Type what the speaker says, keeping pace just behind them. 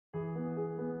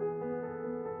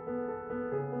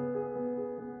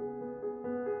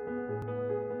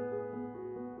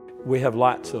We have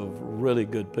lots of really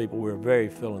good people. We're a very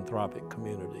philanthropic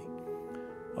community.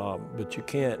 But you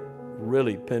can't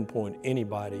really pinpoint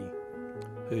anybody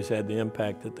who's had the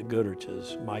impact that the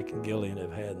Goodriches, Mike and Gillian,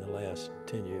 have had in the last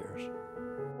 10 years.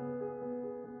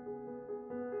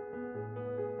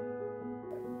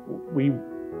 We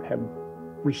have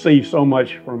received so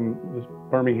much from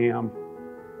Birmingham.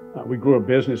 We grew a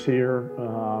business here.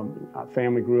 Our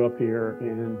family grew up here,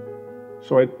 and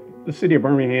so the city of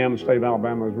Birmingham, the state of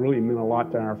Alabama, has really meant a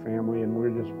lot to our family, and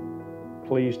we're just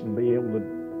pleased to be able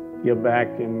to give back.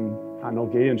 And I know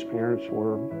Gideon's parents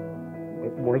were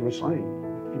the same.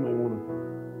 You may want to.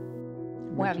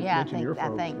 Well, yeah,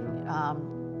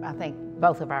 I think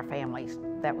both of our families,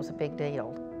 that was a big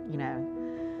deal. You know,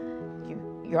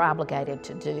 you're obligated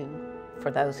to do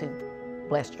for those who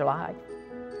blessed your life.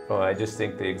 Well, I just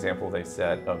think the example they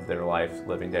set of their life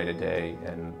living day to day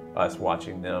and us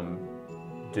watching them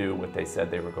do what they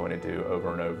said they were going to do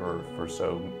over and over for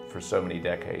so many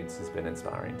decades has been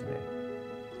inspiring to me.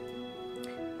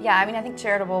 Yeah, I mean, I think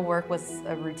charitable work was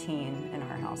a routine in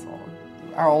our household.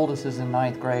 Our oldest is in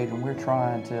 9th grade, and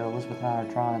Elizabeth and I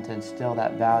are trying to instill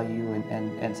that value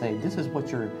and say, this is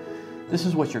what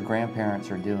your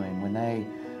grandparents are doing. When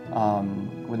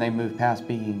they moved past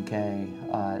B and K,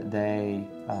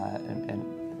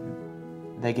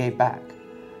 they gave back.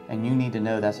 And you need to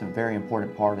know that's a very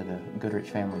important part of the Goodrich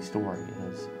family story,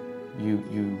 is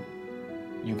you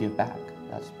give back.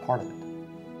 That's part of it.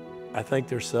 I think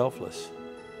they're selfless.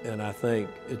 And I think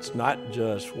it's not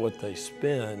just what they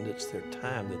spend, it's their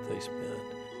time that they spend.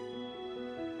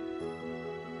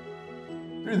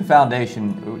 Through the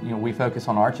foundation, we focus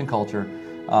on arts and culture,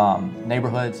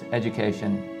 neighborhoods,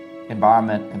 education,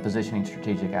 environment, and positioning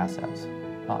strategic assets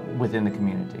within the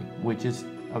community, which is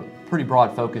a pretty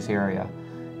broad focus area.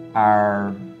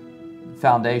 Our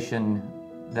foundation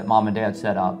that Mom and Dad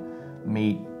set up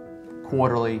meet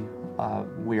quarterly.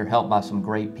 We are helped by some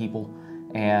great people,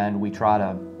 and we try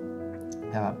to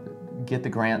get the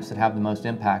grants that have the most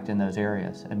impact in those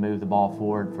areas and move the ball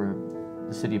forward for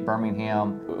the city of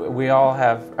Birmingham. We all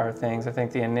have our things. I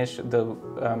think the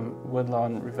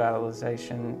Woodlawn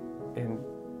revitalization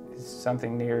is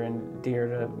something near and dear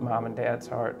to Mom and Dad's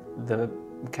heart. The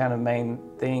kind of main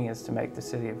thing is to make the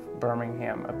city of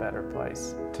Birmingham a better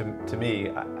place. To me,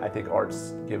 I think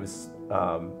arts gives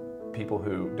people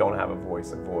who don't have a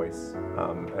voice,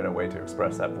 and a way to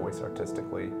express that voice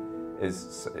artistically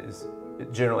is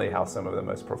generally how some of the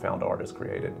most profound art is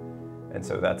created. And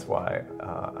so that's why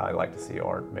I like to see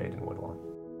art made in Woodlawn.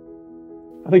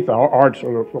 I think the arts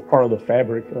are part of the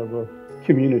fabric of a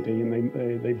community,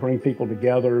 and they bring people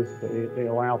together. They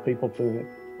allow people to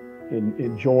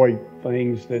enjoy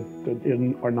things that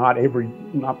are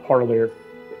not part of their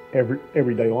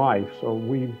everyday life. So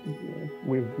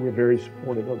we're very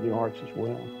supportive of the arts as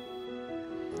well.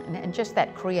 And just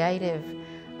that creative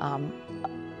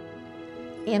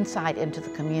insight into the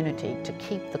community to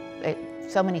keep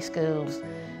so many schools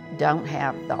don't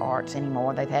have the arts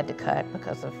anymore. They've had to cut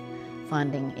because of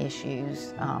funding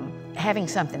issues. Having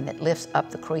something that lifts up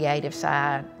the creative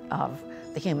side of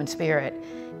the human spirit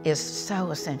is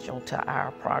so essential to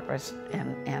our progress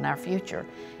and our future.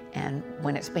 And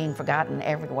when it's being forgotten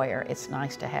everywhere, it's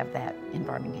nice to have that in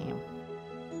Birmingham.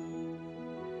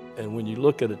 And when you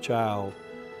look at a child,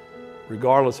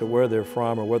 regardless of where they're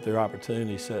from or what their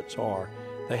opportunity sets are,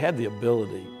 they have the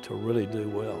ability to really do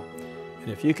well. And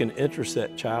if you can interest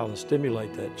that child and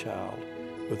stimulate that child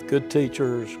with good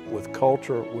teachers, with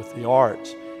culture, with the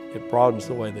arts, it broadens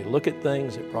the way they look at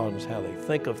things, it broadens how they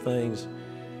think of things.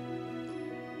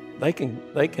 They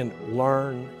can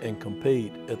learn and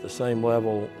compete at the same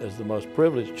level as the most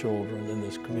privileged children in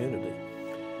this community.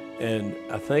 And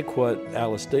I think what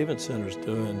Alys Stevenson is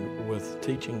doing with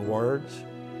teaching words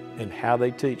and how they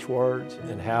teach words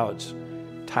and how it's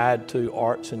tied to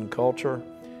arts and culture,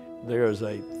 there is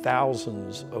a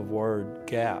thousands of word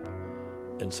gap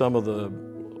in some of the,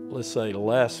 let's say,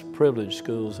 less privileged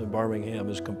schools in Birmingham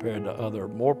as compared to other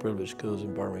more privileged schools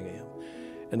in Birmingham.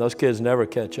 And those kids never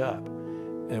catch up.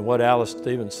 And what Alys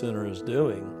Stevenson is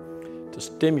doing to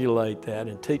stimulate that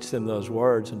and teach them those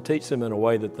words and teach them in a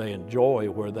way that they enjoy,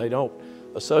 where they don't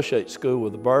associate school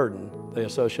with a burden, they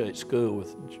associate school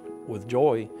with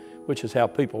joy, which is how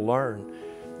people learn,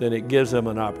 then it gives them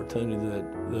an opportunity that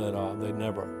they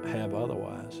never have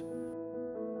otherwise.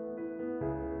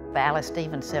 The Alys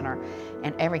Stevenson Center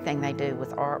and everything they do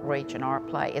with Art Reach and Art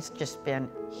Play, it's just been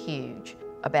huge.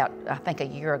 About, I think a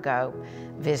year ago,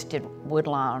 visited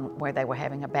Woodlawn where they were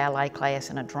having a ballet class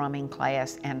and a drumming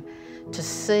class, and to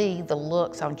see the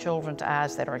looks on children's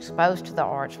eyes that are exposed to the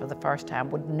arts for the first time,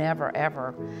 would never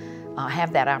ever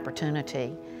have that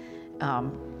opportunity.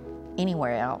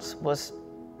 anywhere else was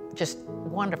just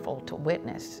wonderful to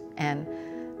witness. And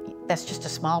that's just a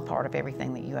small part of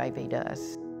everything that UAB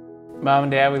does. Mom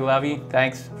and Dad, we love you.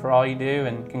 Thanks for all you do,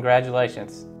 and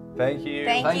congratulations. Thank you.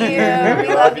 Thank you.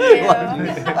 We love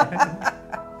you.